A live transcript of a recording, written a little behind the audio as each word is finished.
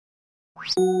A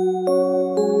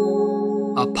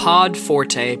Pod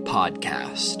Forte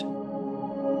podcast.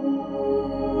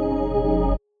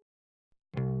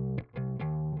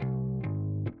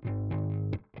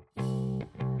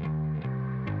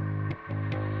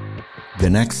 The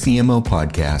Next CMO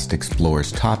podcast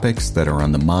explores topics that are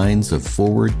on the minds of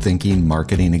forward-thinking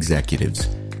marketing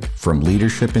executives, from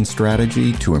leadership and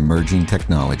strategy to emerging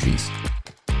technologies.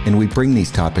 And we bring these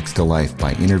topics to life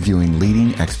by interviewing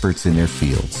leading experts in their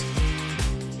fields.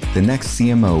 The Next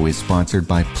CMO is sponsored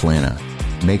by Plana,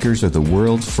 makers of the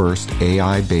world's first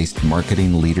AI-based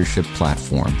marketing leadership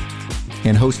platform,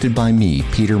 and hosted by me,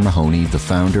 Peter Mahoney, the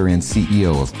founder and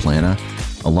CEO of Plana,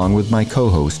 along with my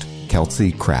co-host,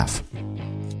 Kelsey Kraft.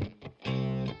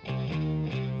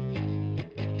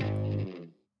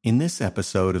 In this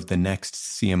episode of the Next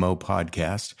CMO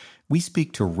podcast, we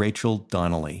speak to Rachael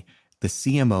Donnelly, the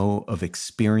CMO of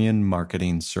Experian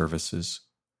Marketing Services.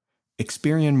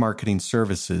 Experian Marketing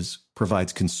Services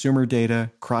provides consumer data,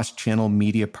 cross-channel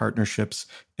media partnerships,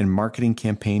 and marketing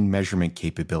campaign measurement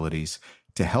capabilities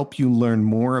to help you learn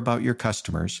more about your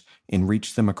customers and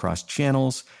reach them across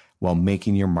channels while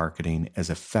making your marketing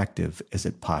as effective as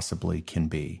it possibly can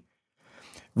be.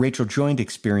 Rachael joined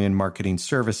Experian Marketing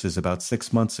Services about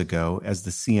 6 months ago as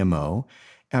the CMO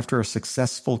after a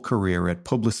successful career at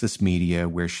Publicis Media,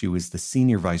 where she was the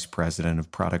Senior Vice President of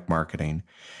Product Marketing,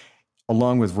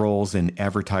 along with roles in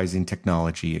advertising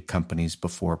technology at companies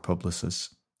before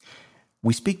Publicis.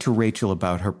 We speak to Rachael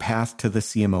about her path to the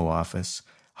CMO office,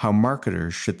 how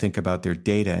marketers should think about their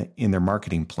data in their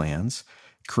marketing plans,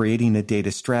 creating a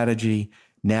data strategy,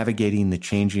 navigating the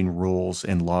changing rules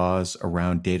and laws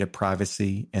around data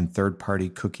privacy and third-party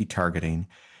cookie targeting,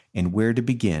 and where to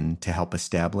begin to help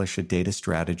establish a data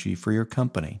strategy for your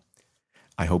company.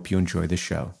 I hope you enjoy the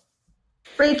show.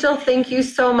 Rachael, thank you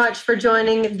so much for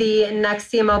joining the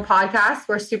Next CMO podcast.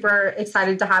 We're super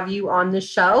excited to have you on the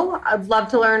show. I'd love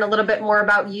to learn a little bit more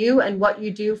about you and what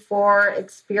you do for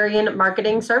Experian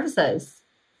Marketing Services.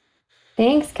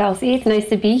 Thanks, Kelsey. It's nice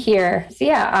to be here. So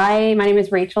my name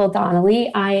is Rachael Donnelly.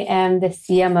 I am the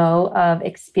CMO of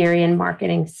Experian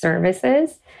Marketing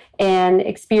Services. And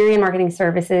Experian Marketing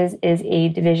Services is a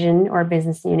division or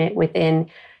business unit within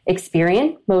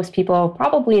Experian. Most people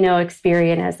probably know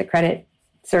Experian as the credit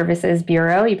services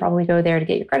bureau. You probably go there to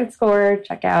get your credit score,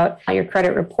 check out your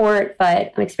credit report.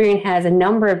 But Experian has a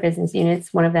number of business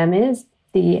units. One of them is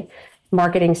the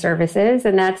marketing services,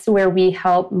 and that's where we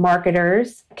help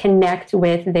marketers connect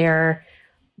with their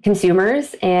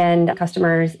consumers and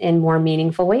customers in more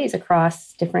meaningful ways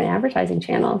across different advertising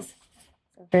channels.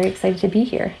 So very excited to be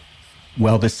here.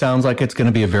 Well, this sounds like it's going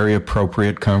to be a very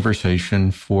appropriate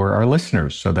conversation for our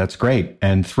listeners. So that's great.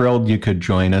 And thrilled you could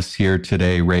join us here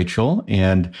today, Rachael.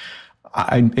 And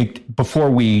before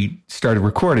we started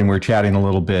recording, we were chatting a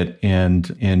little bit, and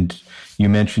you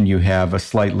mentioned you have a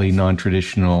slightly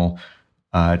non-traditional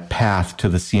path to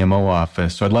the CMO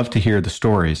office. So I'd love to hear the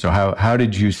story. So how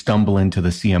did you stumble into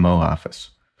the CMO office?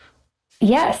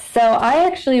 Yes. So I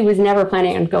actually was never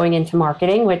planning on going into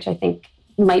marketing, which I think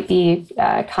might be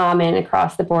common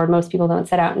across the board. Most people don't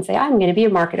set out and say, I'm going to be a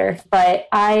marketer. But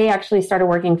I actually started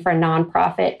working for a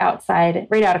nonprofit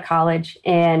right out of college.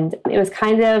 And it was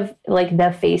kind of like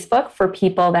the Facebook for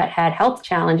people that had health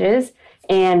challenges.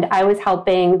 And I was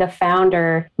helping the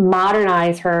founder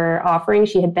modernize her offering.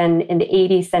 She had been in the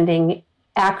 80s sending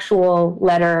actual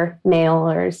letter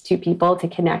mailers to people to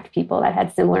connect people that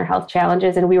had similar health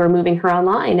challenges. And we were moving her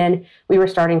online, and we were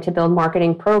starting to build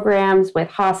marketing programs with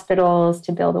hospitals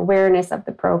to build awareness of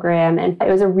the program. And it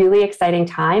was a really exciting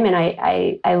time. And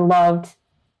I loved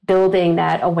building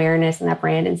that awareness and that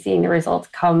brand and seeing the results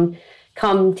come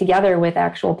together with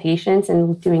actual patients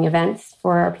and doing events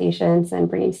for our patients and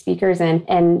bringing speakers in.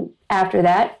 And after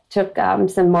that, took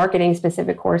some marketing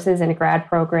specific courses in a grad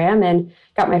program and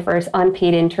got my first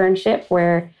unpaid internship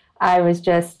where I was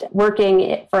just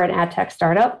working for an ad tech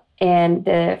startup. And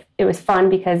it was fun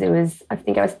because I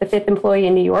think I was the 5th employee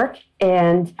in New York.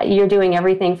 And you're doing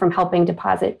everything from helping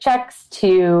deposit checks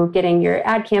to getting your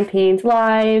ad campaigns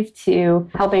live to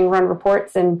helping run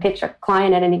reports and pitch a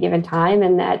client at any given time.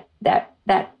 And that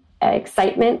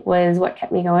excitement was what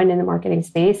kept me going in the marketing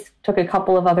space. Took a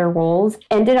couple of other roles,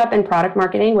 ended up in product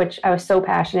marketing, which I was so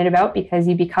passionate about because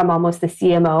you become almost the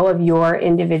CMO of your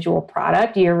individual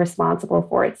product. You're responsible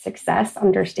for its success,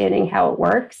 understanding how it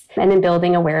works, and then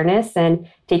building awareness and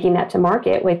taking that to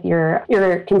market with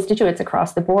your constituents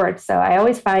across the board. So I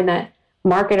always find that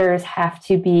marketers have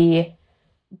to be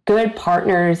good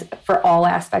partners for all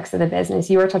aspects of the business.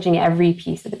 You are touching every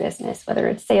piece of the business, whether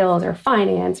it's sales or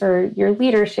finance or your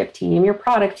leadership team, your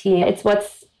product team. It's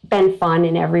what's been fun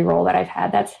in every role that I've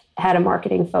had that's had a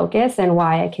marketing focus, and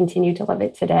why I continue to love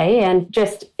it today. And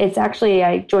just, it's actually,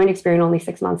 I joined Experian only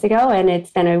 6 months ago, and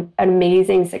it's been an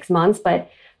amazing 6 months, but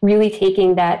really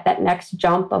taking that next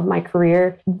jump of my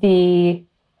career, the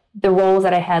roles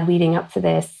that I had leading up to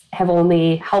this have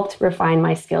only helped refine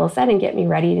my skill set and get me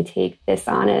ready to take this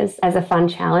on as a fun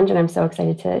challenge. And I'm so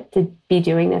excited to be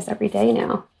doing this every day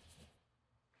now.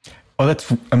 Oh,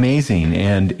 that's amazing.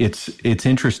 And it's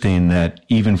interesting that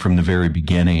even from the very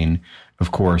beginning,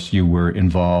 of course, you were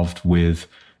involved with,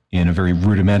 in a very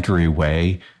rudimentary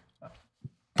way,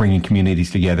 bringing communities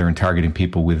together and targeting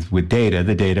people with data.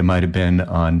 The data might have been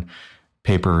on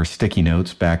paper or sticky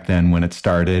notes back then when it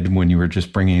started, when you were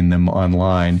just bringing them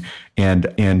online. And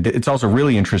it's also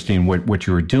really interesting what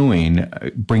you were doing,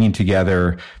 bringing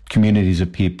together communities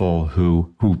of people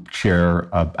who share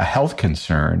a health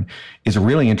concern is a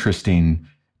really interesting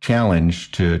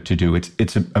challenge to do.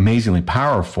 It's amazingly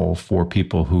powerful for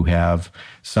people who have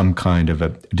some kind of a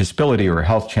disability or a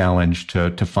health challenge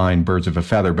to find birds of a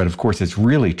feather. But of course, it's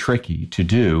really tricky to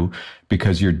do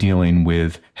because you're dealing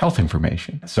with health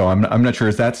information. So I'm not sure,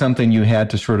 is that something you had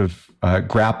to sort of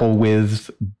grapple with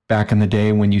back in the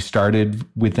day when you started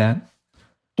with that?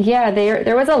 Yeah,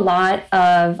 there was a lot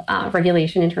of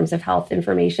regulation in terms of health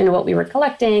information, what we were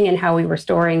collecting and how we were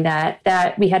storing that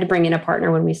we had to bring in a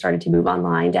partner when we started to move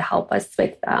online to help us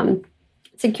with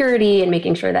security and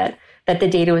making sure that the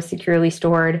data was securely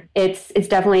stored. It's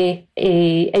definitely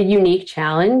a unique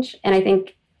challenge. And I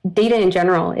think data in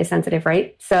general is sensitive,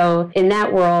 right? So in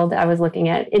that world, I was looking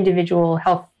at individual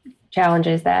health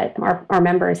challenges that our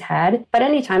members had. But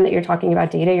anytime that you're talking about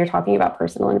data, you're talking about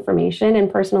personal information, and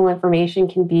personal information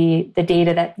can be the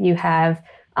data that you have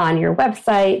on your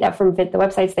website, that from the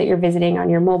websites that you're visiting on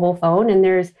your mobile phone. And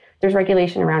there's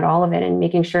regulation around all of it, and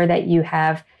making sure that you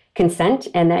have consent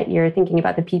and that you're thinking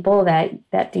about the people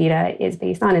that data is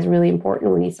based on is really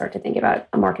important when you start to think about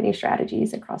marketing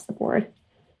strategies across the board.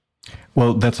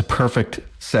 Well, that's a perfect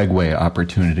segue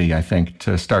opportunity, I think,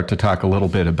 to start to talk a little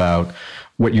bit about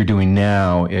what you're doing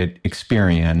now at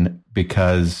Experian,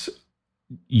 because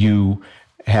you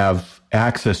have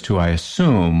access to, I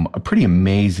assume, a pretty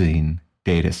amazing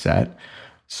data set.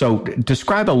 So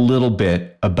describe a little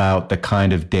bit about the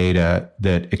kind of data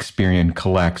that Experian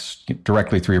collects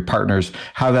directly through your partners,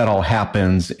 how that all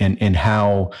happens, and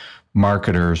how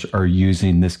marketers are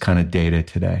using this kind of data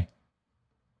today.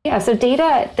 Yeah, so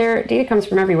data comes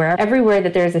from everywhere. Everywhere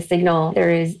that there's a signal, there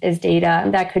is data.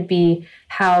 That could be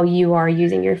how you are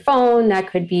using your phone. That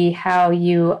could be how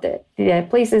the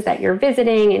places that you're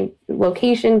visiting and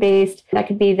location-based. That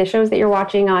could be the shows that you're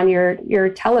watching on your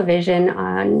television,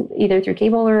 on either through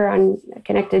cable or on a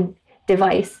connected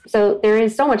device. So there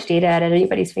is so much data at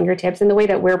anybody's fingertips. And the way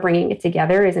that we're bringing it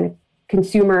together is in a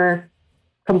consumer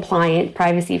compliant,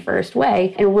 privacy-first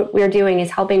way. And what we're doing is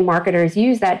helping marketers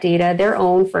use that data, their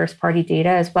own first-party data,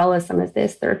 as well as some of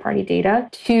this third-party data,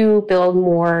 to build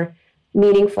more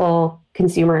meaningful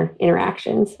consumer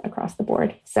interactions across the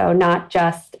board. So not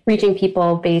just reaching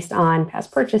people based on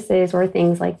past purchases or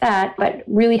things like that, but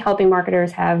really helping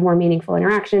marketers have more meaningful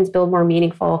interactions, build more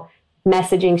meaningful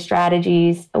messaging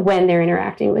strategies when they're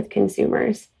interacting with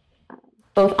consumers,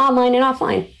 both online and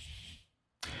offline.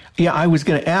 Yeah, I was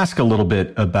going to ask a little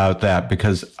bit about that,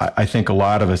 because I think a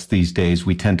lot of us these days,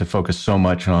 we tend to focus so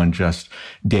much on just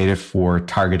data for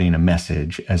targeting a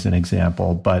message, as an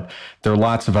example. But there are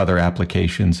lots of other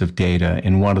applications of data.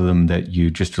 And one of them that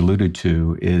you just alluded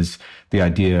to is the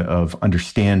idea of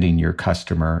understanding your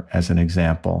customer, as an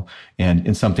example.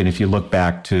 And something, if you look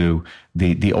back to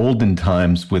the olden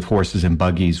times with horses and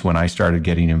buggies, when I started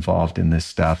getting involved in this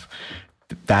stuff,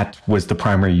 that was the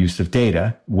primary use of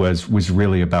data, was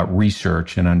really about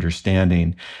research and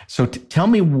understanding. So tell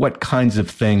me what kinds of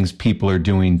things people are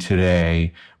doing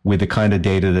today with the kind of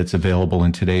data that's available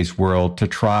in today's world to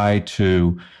try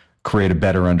to create a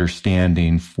better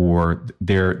understanding for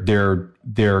their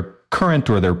current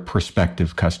or their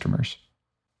prospective customers.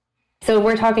 So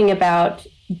we're talking about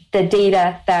the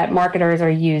data that marketers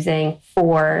are using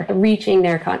for reaching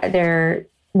their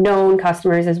known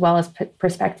customers as well as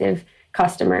prospective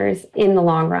customers in the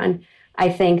long run. I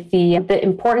think the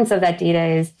importance of that data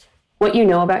is what you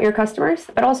know about your customers,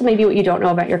 but also maybe what you don't know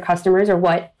about your customers, or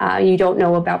what you don't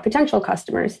know about potential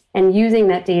customers, and using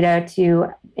that data to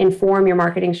inform your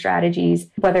marketing strategies,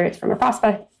 whether it's from a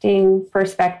prospecting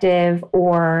perspective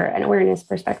or an awareness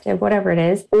perspective, whatever it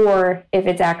is, or if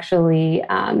it's actually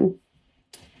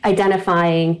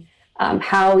identifying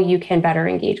how you can better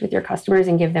engage with your customers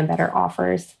and give them better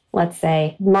offers. Let's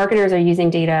say marketers are using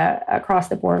data across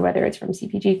the board, whether it's from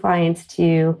CPG clients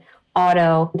to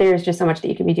auto. There's just so much that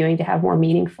you can be doing to have more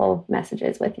meaningful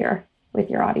messages with your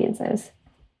audiences.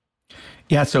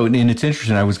 Yeah. So, and it's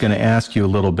interesting. I was going to ask you a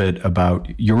little bit about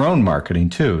your own marketing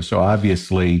too. So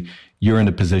obviously you're in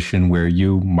a position where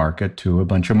you market to a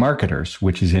bunch of marketers,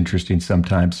 which is interesting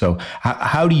sometimes. So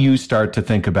how do you start to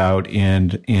think about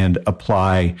and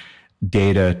apply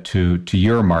data to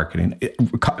your marketing?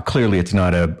 Clearly, it's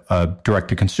not a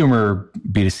direct-to-consumer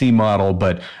B2C model,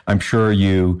 but I'm sure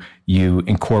you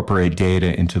incorporate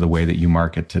data into the way that you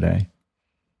market today.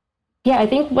 Yeah, I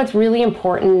think what's really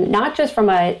important, not just from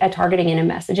a targeting and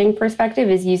a messaging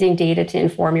perspective, is using data to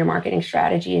inform your marketing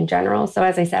strategy in general. So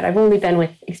as I said, I've only been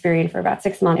with Experian for about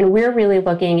 6 months, and we're really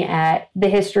looking at the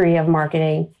history of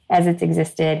marketing as it's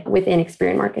existed within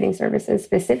Experian Marketing Services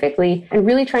specifically, and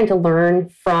really trying to learn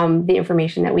from the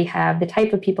information that we have, the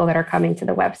type of people that are coming to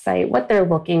the website, what they're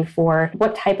looking for,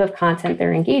 what type of content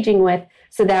they're engaging with,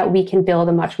 so that we can build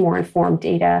a much more informed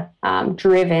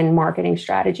data-driven marketing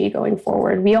strategy going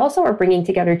forward. We also are bringing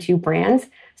together 2 brands.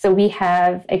 So we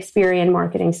have Experian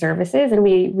Marketing Services, and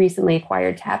we recently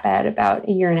acquired Tapad about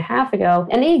a year and a half ago.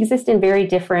 And they exist in very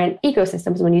different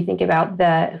ecosystems when you think about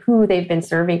who they've been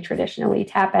serving traditionally.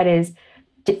 Tapad is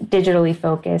digitally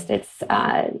focused. Its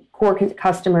core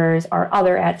customers are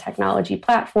other ad technology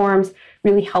platforms,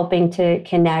 really helping to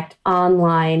connect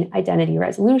online identity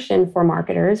resolution for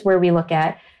marketers, where we look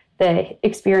at the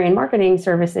Experian Marketing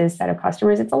Services set of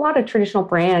customers. It's a lot of traditional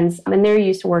brands, and they're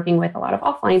used to working with a lot of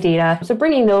offline data. So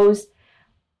bringing those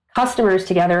customers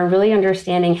together and really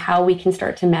understanding how we can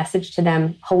start to message to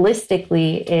them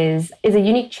holistically is a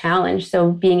unique challenge. So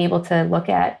being able to look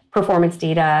at performance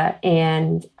data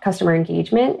and customer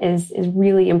engagement is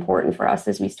really important for us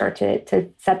as we start to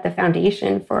set the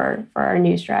foundation for our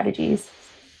new strategies.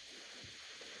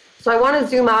 So I want to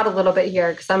zoom out a little bit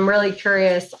here because I'm really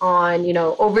curious on,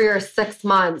 over your 6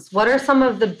 months, what are some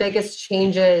of the biggest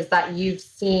changes that you've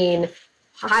seen,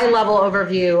 high level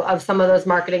overview of some of those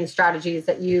marketing strategies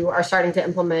that you are starting to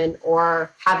implement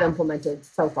or have implemented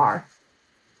so far?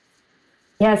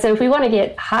 Yeah, so if we want to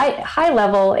get high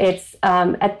level, it's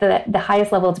at the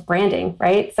highest level, it's branding,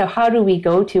 right? So how do we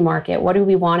go to market? What do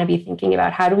we want to be thinking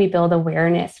about? How do we build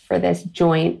awareness for this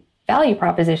joint value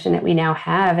proposition that we now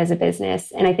have as a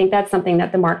business? And I think that's something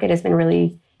that the market has been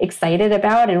really excited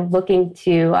about and looking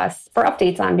to us for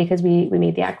updates on, because we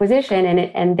made the acquisition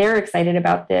and they're excited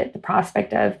about the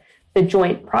prospect of the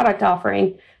joint product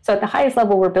offering. So at the highest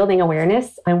level, we're building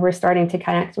awareness and we're starting to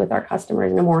connect with our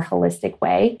customers in a more holistic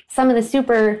way. Some of the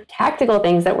super tactical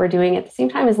things that we're doing at the same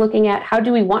time is looking at how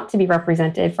do we want to be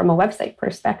represented from a website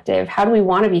perspective? How do we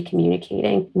want to be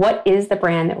communicating? What is the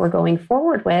brand that we're going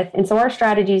forward with? And so our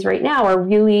strategies right now are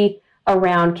really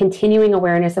around continuing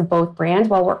awareness of both brands,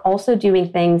 while we're also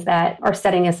doing things that are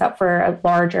setting us up for a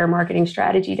larger marketing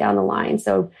strategy down the line.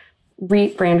 So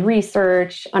brand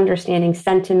research, understanding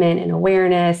sentiment and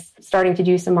awareness, starting to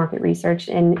do some market research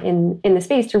in the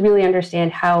space to really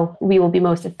understand how we will be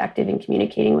most effective in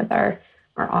communicating with our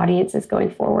audiences going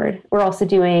forward. We're also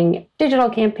doing digital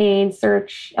campaigns,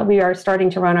 search. We are starting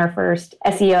to run our first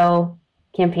SEO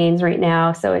campaigns right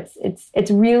now. So it's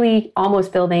really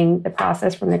almost building the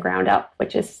process from the ground up,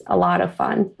 which is a lot of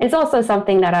fun. It's also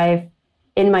something that I've,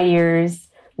 in my years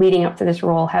leading up to this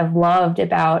role, have loved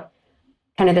about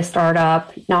kind of the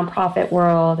startup, nonprofit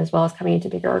world, as well as coming into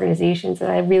bigger organizations, that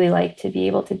I really like to be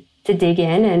able to dig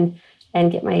in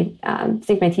and get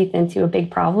sink my teeth into a big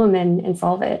problem and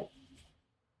solve it.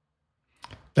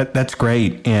 That's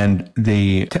great. And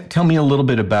tell me a little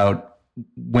bit about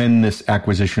when this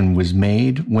acquisition was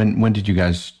made. When did you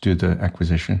guys do the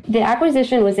acquisition? The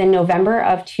acquisition was in November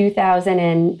of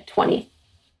 2020.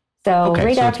 So okay,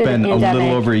 right so after it's been the pandemic. A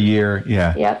little over a year.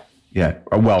 Yeah. Yep. Yeah.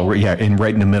 Well, yeah, and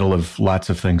right in the middle of lots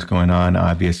of things going on,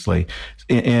 obviously.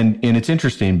 And it's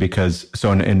interesting because,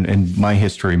 so in my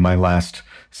history, my last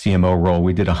CMO role,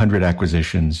 we did 100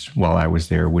 acquisitions while I was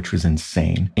there, which was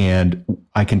insane. And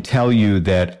I can tell you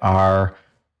that our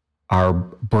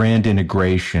brand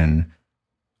integration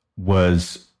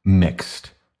was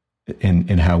mixed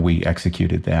in how we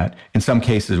executed that. In some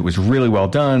cases, it was really well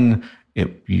done.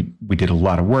 We did a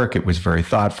lot of work. It was very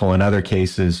thoughtful. In other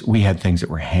cases, we had things that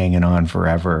were hanging on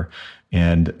forever.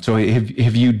 And so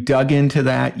have you dug into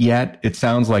that yet? It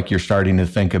sounds like you're starting to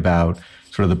think about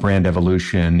sort of the brand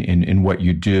evolution in what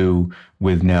you do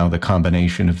with now the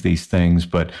combination of these things.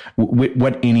 But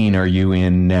what inning are you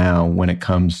in now when it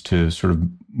comes to sort of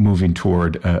moving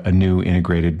toward a new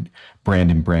integrated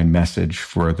brand and brand message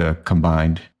for the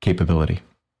combined capability?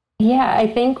 Yeah, I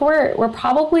think we're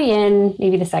probably in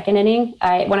maybe the second inning.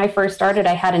 When I first started,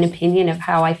 I had an opinion of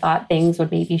how I thought things would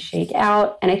maybe shake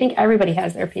out. And I think everybody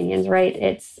has their opinions, right?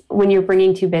 It's when you're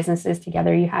bringing two businesses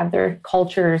together, you have their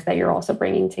cultures that you're also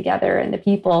bringing together and the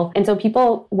people. And so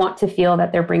people want to feel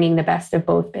that they're bringing the best of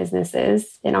both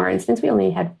businesses. In our instance, we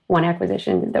only had one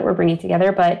acquisition that we're bringing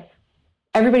together, but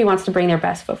everybody wants to bring their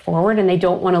best foot forward and they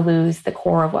don't want to lose the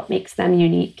core of what makes them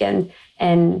unique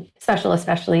and special,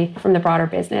 especially from the broader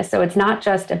business. So it's not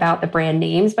just about the brand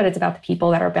names, but it's about the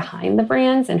people that are behind the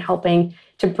brands and helping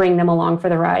to bring them along for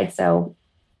the ride. So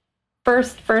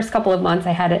first couple of months,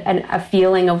 I had a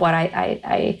feeling of what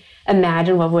I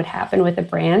imagined what would happen with the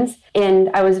brands. And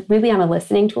I was really on a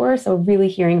listening tour. So really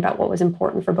hearing about what was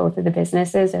important for both of the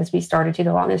businesses as we started to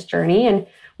go on this journey. And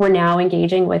we're now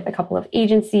engaging with a couple of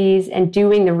agencies and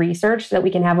doing the research so that we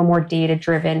can have a more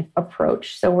data-driven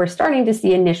approach. So we're starting to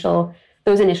see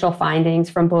those initial findings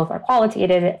from both our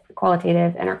qualitative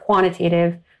and our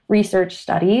quantitative research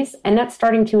studies. And that's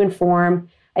starting to inform,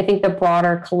 I think, the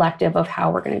broader collective of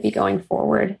how we're going to be going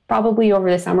forward. Probably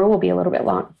over the summer, we'll be a little bit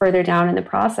further down in the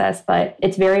process, but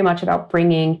it's very much about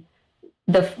bringing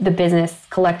the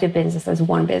collective business as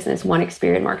one business, one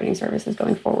Experian Marketing Services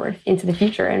going forward into the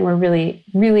future. And we're really,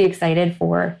 really excited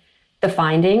for the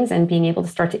findings and being able to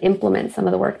start to implement some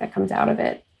of the work that comes out of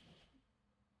it.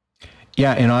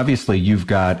 Yeah, and obviously you've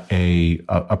got a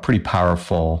pretty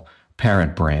powerful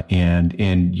parent brand,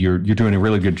 and you're doing a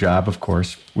really good job, of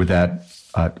course, with that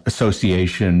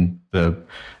association.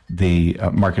 The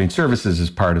marketing services is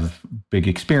part of big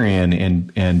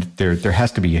Experian, and there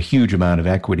has to be a huge amount of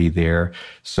equity there.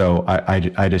 So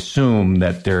I'd assume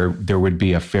that there would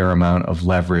be a fair amount of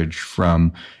leverage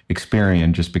from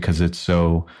Experian just because it's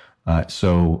so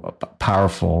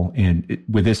powerful. And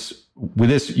with this,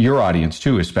 your audience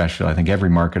too, especially, I think every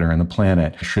marketer on the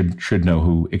planet should know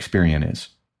who Experian is.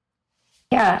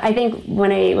 Yeah, I think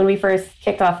when we first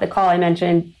kicked off the call, I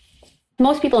mentioned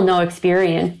most people know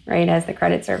Experian, right, as the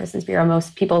credit services bureau.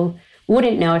 Most people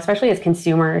wouldn't know, especially as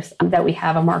consumers, that we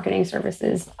have a marketing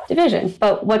services division.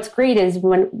 But what's great is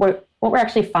what we're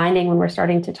actually finding when we're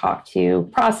starting to talk to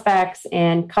prospects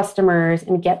and customers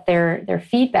and get their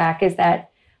feedback is that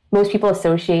most people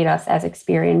associate us as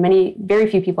Experian. Very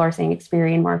few people are saying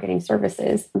Experian Marketing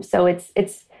Services. So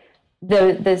it's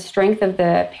the strength of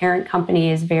the parent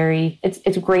company is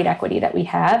it's great equity that we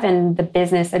have, and the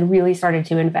business had really started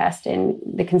to invest in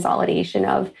the consolidation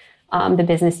of the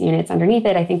business units underneath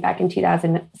it. I think back in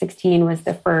 2016 was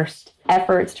the first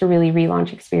efforts to really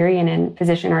relaunch Experian and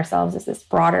position ourselves as this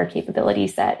broader capability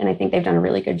set. And I think they've done a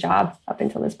really good job up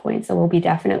until this point. So we'll be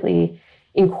definitely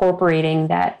incorporating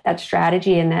that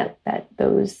strategy and that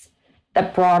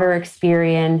broader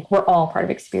Experian. We're all part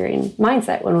of Experian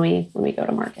mindset when we go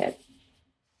to market.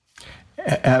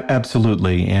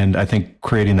 Absolutely. And I think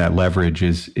creating that leverage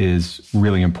is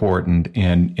really important.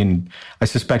 And I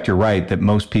suspect you're right that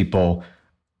most people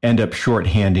end up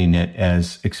shorthanding it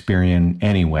as Experian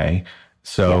anyway.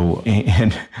 So,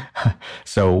 yeah.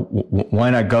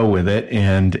 Why not go with it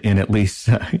and at least,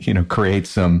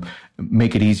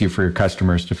 make it easier for your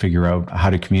customers to figure out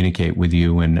how to communicate with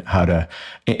you and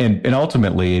and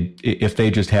ultimately, if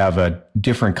they just have a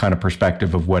different kind of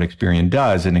perspective of what Experian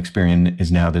does, and Experian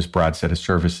is now this broad set of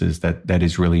services that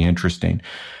is really interesting.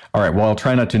 All right. Well, I'll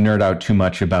try not to nerd out too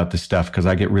much about this stuff because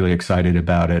I get really excited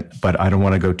about it, but I don't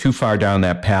want to go too far down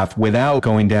that path without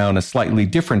going down a slightly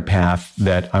different path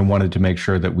that I wanted to make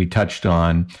sure that we touched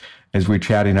on as we were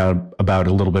chatting about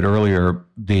a little bit earlier.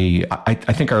 I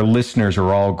think our listeners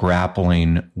are all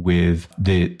grappling with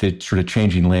the sort of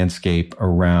changing landscape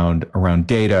around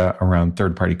data, around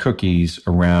third-party cookies,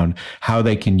 around how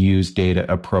they can use data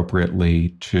appropriately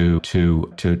to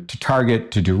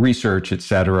target, to do research, et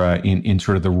cetera, in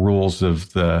sort of the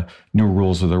new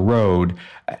rules of the road.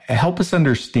 Help us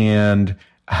understand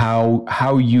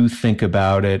how you think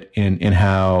about it and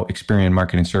how Experian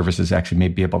Marketing Services actually may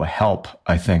be able to help,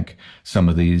 I think, some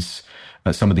of these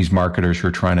marketers who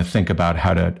are trying to think about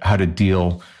how to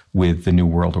deal with the new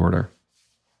world order.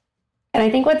 And I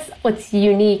think what's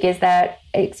unique is that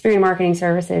Experian Marketing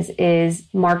Services is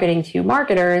marketing to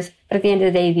marketers, but at the end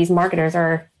of the day, these marketers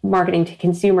are marketing to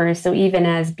consumers. So even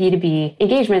as B2B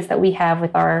engagements that we have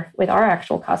with our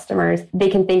actual customers, they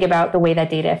can think about the way that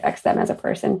data affects them as a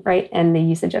person, right? And the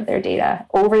usage of their data.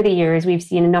 Over the years, we've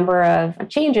seen a number of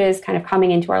changes kind of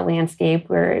coming into our landscape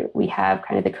where we have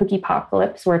kind of the cookie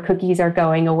apocalypse where cookies are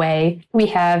going away. We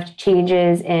have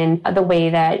changes in the way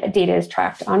that data is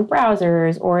tracked on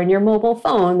browsers or in your mobile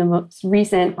phone. The most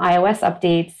recent iOS updates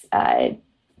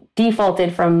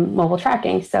defaulted from mobile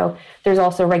tracking. So there's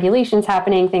also regulations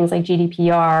happening, things like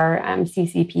GDPR,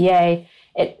 CCPA.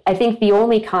 I think the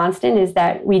only constant is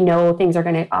that we know things are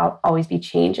going to always be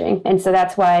changing. And so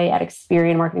that's why at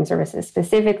Experian Marketing Services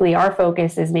specifically, our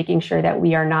focus is making sure that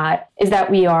we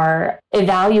are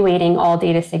evaluating all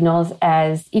data signals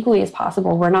as equally as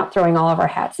possible. We're not throwing all of our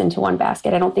hats into one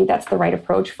basket. I don't think that's the right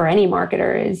approach for any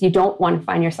marketer. Is you don't want to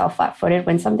find yourself flat-footed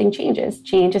when something changes.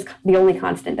 Change is the only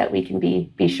constant that we can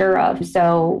be sure of.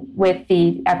 So with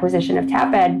the acquisition of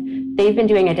Tapad, they've been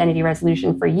doing identity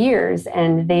resolution for years,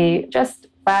 and they just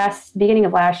beginning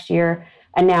of last year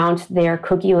announced their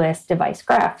cookieless device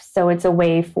graph. So it's a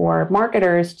way for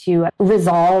marketers to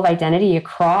resolve identity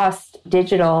across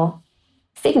digital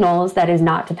signals that is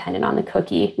not dependent on the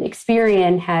cookie.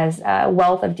 Experian has a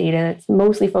wealth of data that's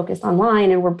mostly focused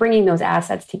online, and we're bringing those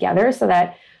assets together so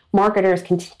that marketers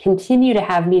can continue to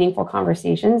have meaningful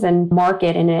conversations and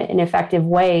market in an effective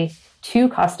way to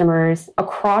customers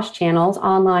across channels,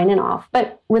 online and off,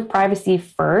 but with privacy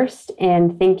first,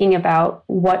 and thinking about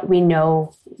what we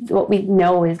know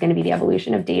is going to be the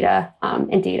evolution of data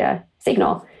and data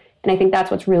signal. And I think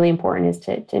that's what's really important, is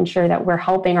to ensure that we're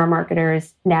helping our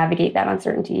marketers navigate that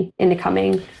uncertainty in the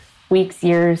coming weeks,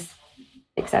 years,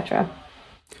 etc.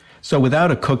 So without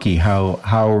a cookie,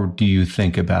 how do you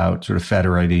think about sort of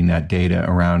federating that data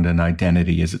around an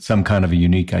identity? Is it some kind of a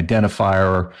unique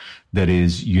identifier that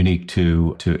is unique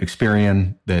to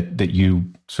Experian, that you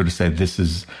sort of say this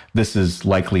is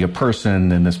likely a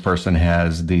person, and this person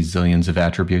has these zillions of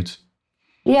attributes?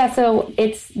 Yeah, so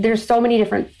there's so many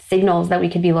different signals that we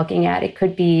could be looking at. It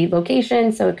could be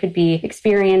location, so it could be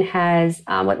Experian has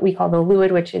what we call the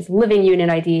LUID, which is Living Unit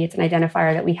ID. It's an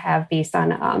identifier that we have based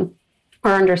on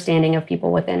our understanding of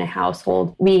people within a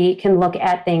household. We can look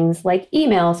at things like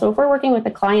email. So if we're working with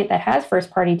a client that has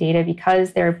first-party data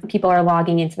because their people are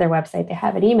logging into their website, they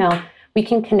have an email, we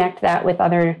can connect that with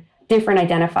other different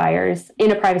identifiers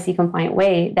in a privacy-compliant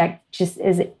way that just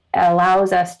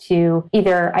allows us to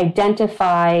either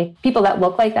identify people that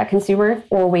look like that consumer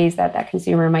or ways that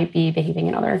consumer might be behaving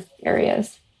in other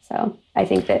areas. So I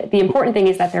think that the important thing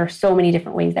is that there are so many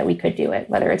different ways that we could do it,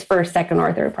 whether it's first, second,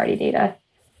 or third-party data.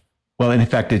 Well, and in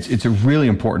fact, it's a really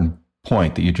important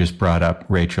point that you just brought up,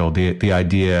 Rachael, the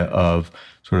idea of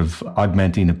sort of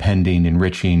augmenting, appending,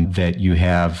 enriching that you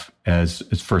have as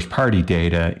first-party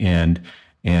data. And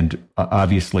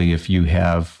obviously, if you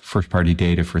have first-party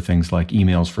data for things like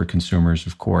emails for consumers,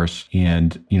 of course,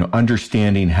 and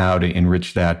understanding how to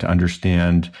enrich that, to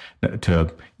understand,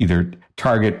 to either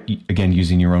target, again,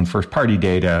 using your own first-party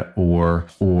data or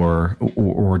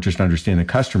just understand the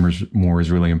customers more is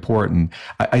really important.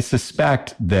 I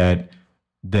suspect that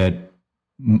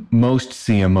most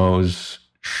CMOs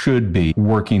should be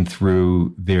working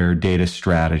through their data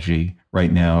strategy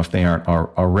right now. If they aren't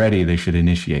already, they should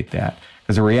initiate that.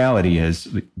 Because the reality is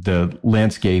the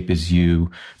landscape, as you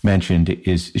mentioned,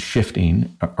 is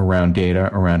shifting around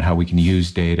data, around how we can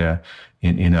use data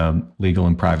in a legal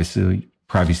and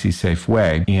privacy safe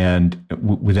way. And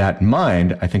with that in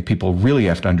mind, I think people really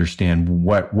have to understand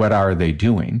what are they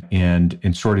doing and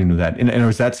sorting with that. And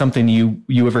is that something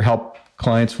you ever help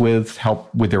clients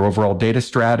help with their overall data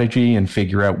strategy and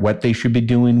figure out what they should be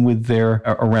doing with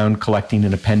around collecting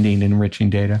and appending and enriching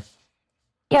data?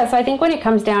 Yeah, so I think when it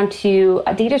comes down to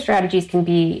data strategies can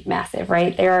be massive,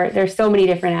 right? There's so many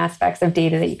different aspects of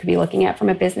data that you could be looking at from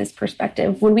a business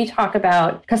perspective. When we talk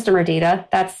about customer data,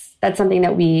 that's something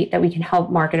that we can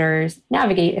help marketers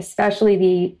navigate, especially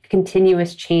the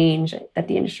continuous change that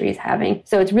the industry is having.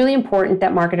 So it's really important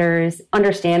that marketers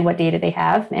understand what data they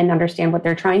have and understand what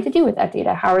they're trying to do with that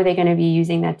data. How are they going to be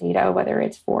using that data, whether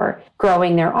it's for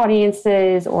growing their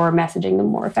audiences or messaging them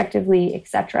more effectively, et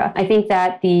cetera. I think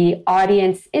that the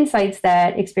audience insights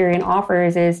that Experian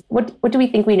offers is what do we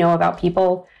think we know about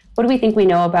people? What do we think we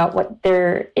know about what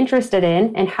they're interested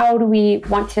in? And how can we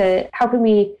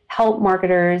help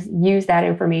marketers use that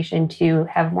information to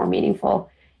have more meaningful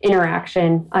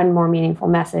interaction, a more meaningful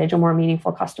message, a more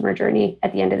meaningful customer journey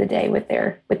at the end of the day with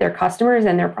their customers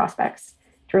and their prospects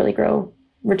to really grow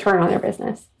return on their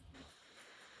business?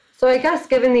 So I guess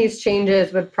given these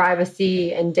changes with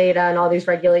privacy and data and all these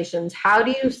regulations, how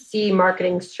do you see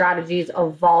marketing strategies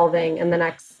evolving in the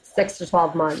next 6 to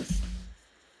 12 months?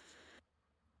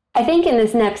 I think in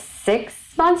this next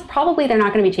 6 months, probably they're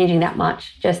not going to be changing that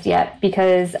much just yet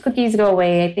because cookies go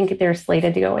away. I think they're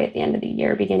slated to go away at the end of the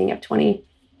year, beginning of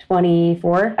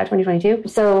 2022.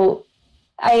 So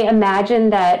I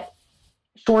imagine that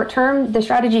short term, the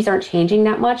strategies aren't changing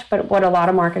that much, but what a lot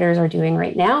of marketers are doing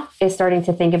right now is starting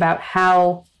to think about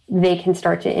how they can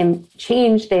start to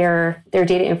change their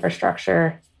data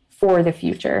infrastructure for the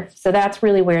future. So that's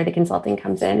really where the consulting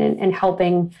comes in and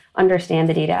helping understand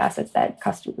the data assets that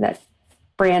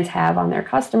brands have on their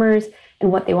customers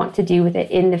and what they want to do with it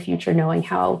in the future, knowing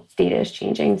how data is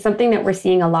changing. Something that we're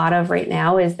seeing a lot of right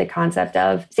now is the concept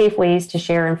of safe ways to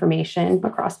share information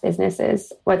across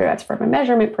businesses, whether that's from a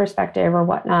measurement perspective or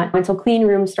whatnot. And so clean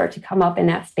rooms start to come up in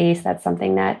that space. That's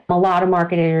something that a lot of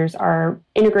marketers are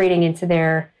integrating into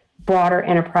their broader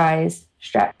enterprise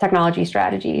technology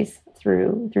strategies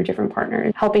through different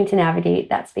partners, helping to navigate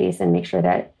that space and make sure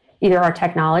that either our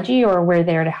technology or we're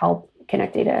there to help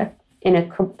connect data in a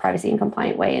privacy and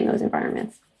compliant way in those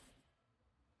environments.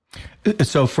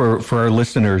 So for our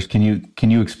listeners, can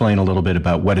you explain a little bit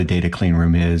about what a data clean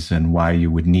room is and why you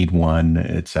would need one,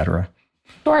 et cetera?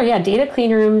 Sure. Yeah. Data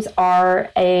clean rooms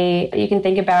you can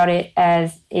think about it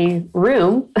as a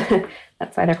room.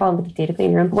 That's why they're called the data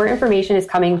clean room, where information is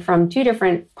coming from two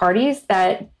different parties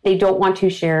that they don't want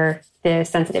to share the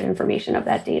sensitive information of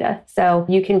that data. So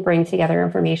you can bring together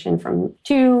information from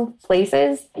two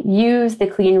places, use the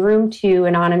clean room to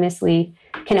anonymously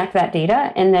connect that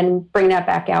data, and then bring that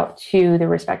back out to the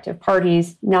respective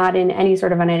parties, not in any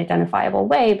sort of unidentifiable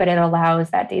way, but it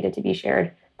allows that data to be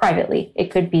shared privately.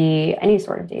 It could be any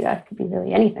sort of data. It could be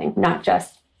really anything, not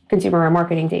just consumer or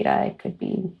marketing data. It could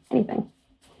be anything.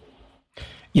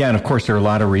 Yeah, and of course, there are a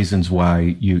lot of reasons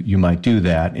why you might do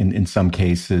that. In some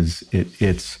cases,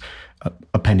 it's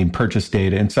a pending purchase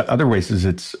data. In other ways,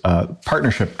 it's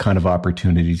partnership kind of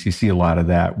opportunities. You see a lot of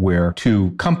that where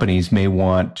two companies may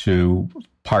want to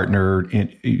partner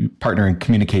and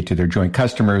communicate to their joint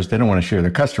customers. They don't want to share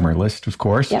their customer list, of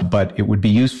course, but it would be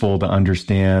useful to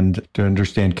understand,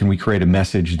 can we create a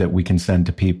message that we can send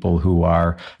to people who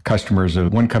are customers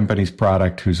of one company's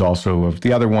product, who's also of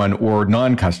the other one, or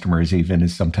non-customers even,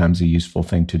 is sometimes a useful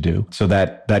thing to do. So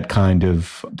that kind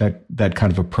of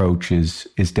approach is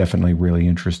definitely really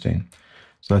interesting.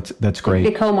 So that's great.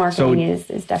 The co-marketing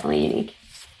is definitely unique.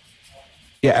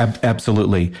 Yeah,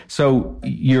 absolutely. So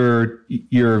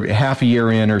you're half a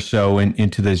year in or so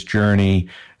into this journey.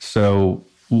 So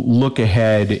look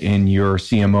ahead in your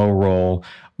CMO role.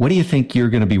 What do you think you're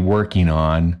going to be working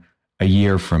on a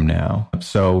year from now?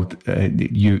 So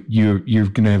you're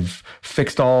going to have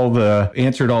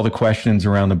answered all the questions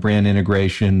around the brand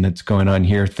integration that's going on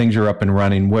here. Things are up and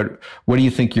running. What do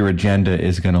you think your agenda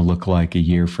is going to look like a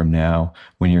year from now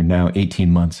when you're now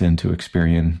 18 months into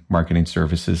Experian Marketing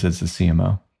Services as the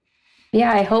CMO?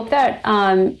 Yeah, I hope that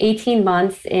 18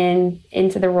 months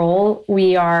into the role,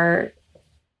 we're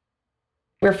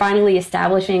finally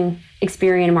establishing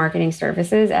Experian Marketing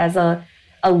Services as a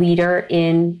leader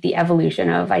in the evolution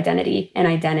of identity and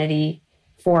identity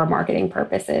for marketing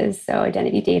purposes. So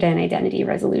identity data and identity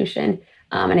resolution.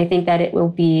 And I think that it will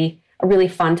be a really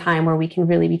fun time where we can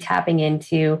really be tapping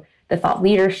into the thought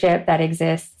leadership that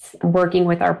exists, working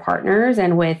with our partners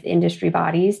and with industry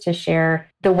bodies to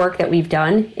share the work that we've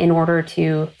done in order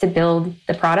to build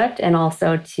the product and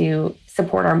also to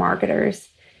support our marketers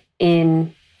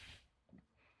in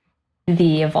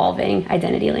the evolving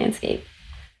identity landscape.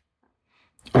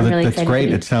 Well, that's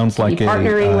great. It sounds like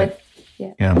partnering with.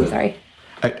 I'm sorry.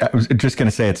 I was just going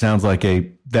to say, it sounds like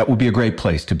that would be a great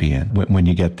place to be in when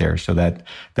you get there. So that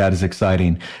is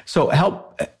exciting. So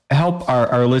help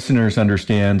our listeners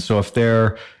understand. So if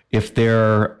they're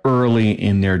early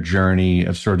in their journey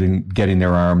of sort of getting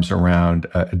their arms around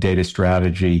a data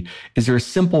strategy, is there a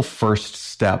simple first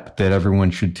step that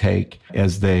everyone should take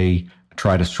as they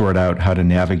try to sort out how to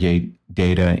navigate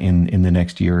data in the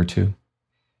next year or two?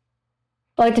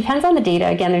 Well, it depends on the data.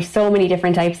 Again, there's so many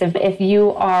different types of, if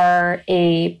you are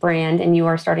a brand and you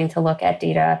are starting to look at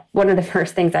data, one of the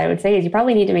first things I would say is you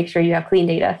probably need to make sure you have clean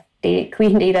data.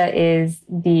 Clean data is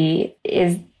the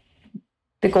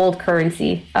gold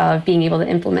currency of being able to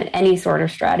implement any sort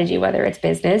of strategy, whether it's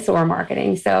business or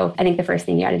marketing. So I think the first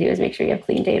thing you got to do is make sure you have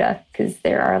clean data, because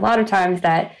there are a lot of times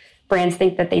that brands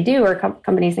think that they do, or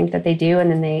companies think that they do, and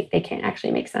then they can't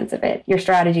actually make sense of it. Your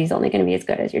strategy is only going to be as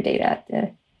good as your data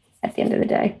at the end of the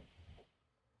day.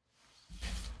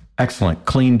 Excellent.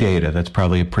 Clean data. That's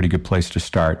probably a pretty good place to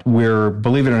start.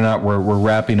 Believe it or not, we're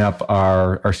wrapping up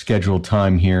our scheduled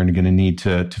time here and going to need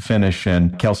to finish.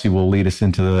 And Kelsey will lead us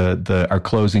into our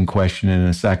closing question in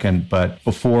a second. But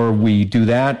before we do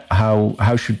that,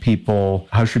 how should people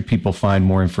find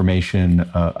more information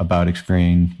about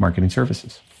Experian Marketing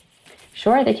Services?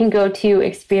 Sure. They can go to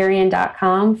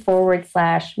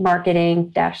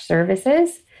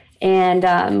Experian.com/marketing-services. And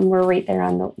we're right there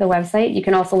on the website. You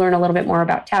can also learn a little bit more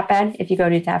about TapAd if you go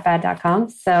to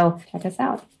tapad.com. So check us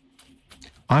out.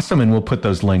 Awesome. And we'll put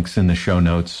those links in the show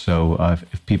notes. So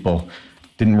if people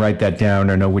didn't write that down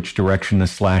or know which direction the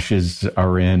slashes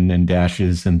are in and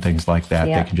dashes and things like that,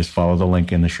 They can just follow the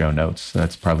link in the show notes.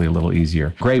 That's probably a little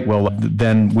easier. Great. Well,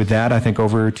 then with that, I think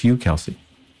over to you, Kelsey.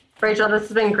 Rachael, this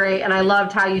has been great. And I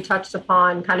loved how you touched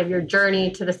upon kind of your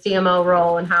journey to the CMO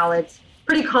role and how it's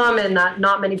pretty common that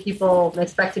not many people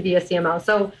expect to be a CMO.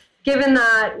 So given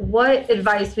that, what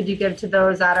advice would you give to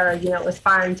those that are,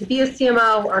 aspiring to be a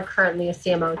CMO or currently a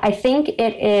CMO? I think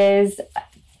it is,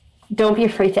 don't be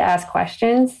afraid to ask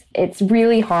questions. It's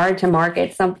really hard to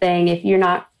market something if you're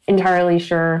not entirely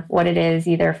sure what it is,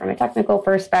 either from a technical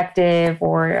perspective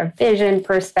or a vision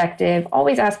perspective.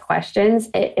 Always ask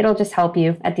questions. It'll just help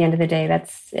you at the end of the day.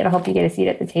 It'll help you get a seat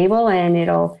at the table, and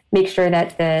it'll make sure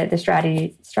that the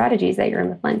strategies that you're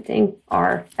implementing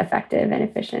are effective and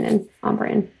efficient and on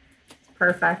brand.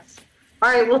 Perfect.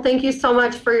 All right. Well, thank you so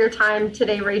much for your time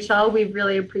today, Rachael. We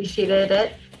really appreciated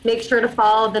it. Make sure to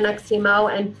follow The Next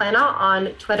CMO and Plana on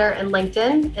Twitter and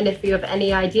LinkedIn. And if you have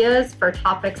any ideas for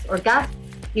topics or guests,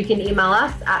 you can email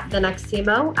us at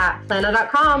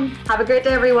thenextcmo@plana.com. Have a great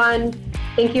day, everyone.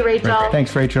 Thank you, Rachael. Right.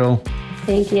 Thanks, Rachael.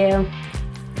 Thank you.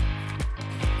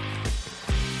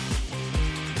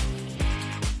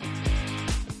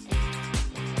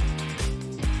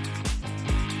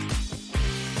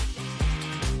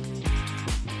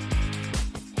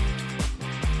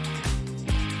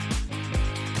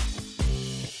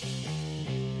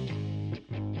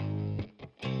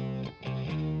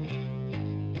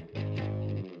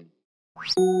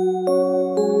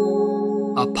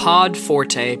 A Pod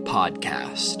Forte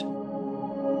podcast.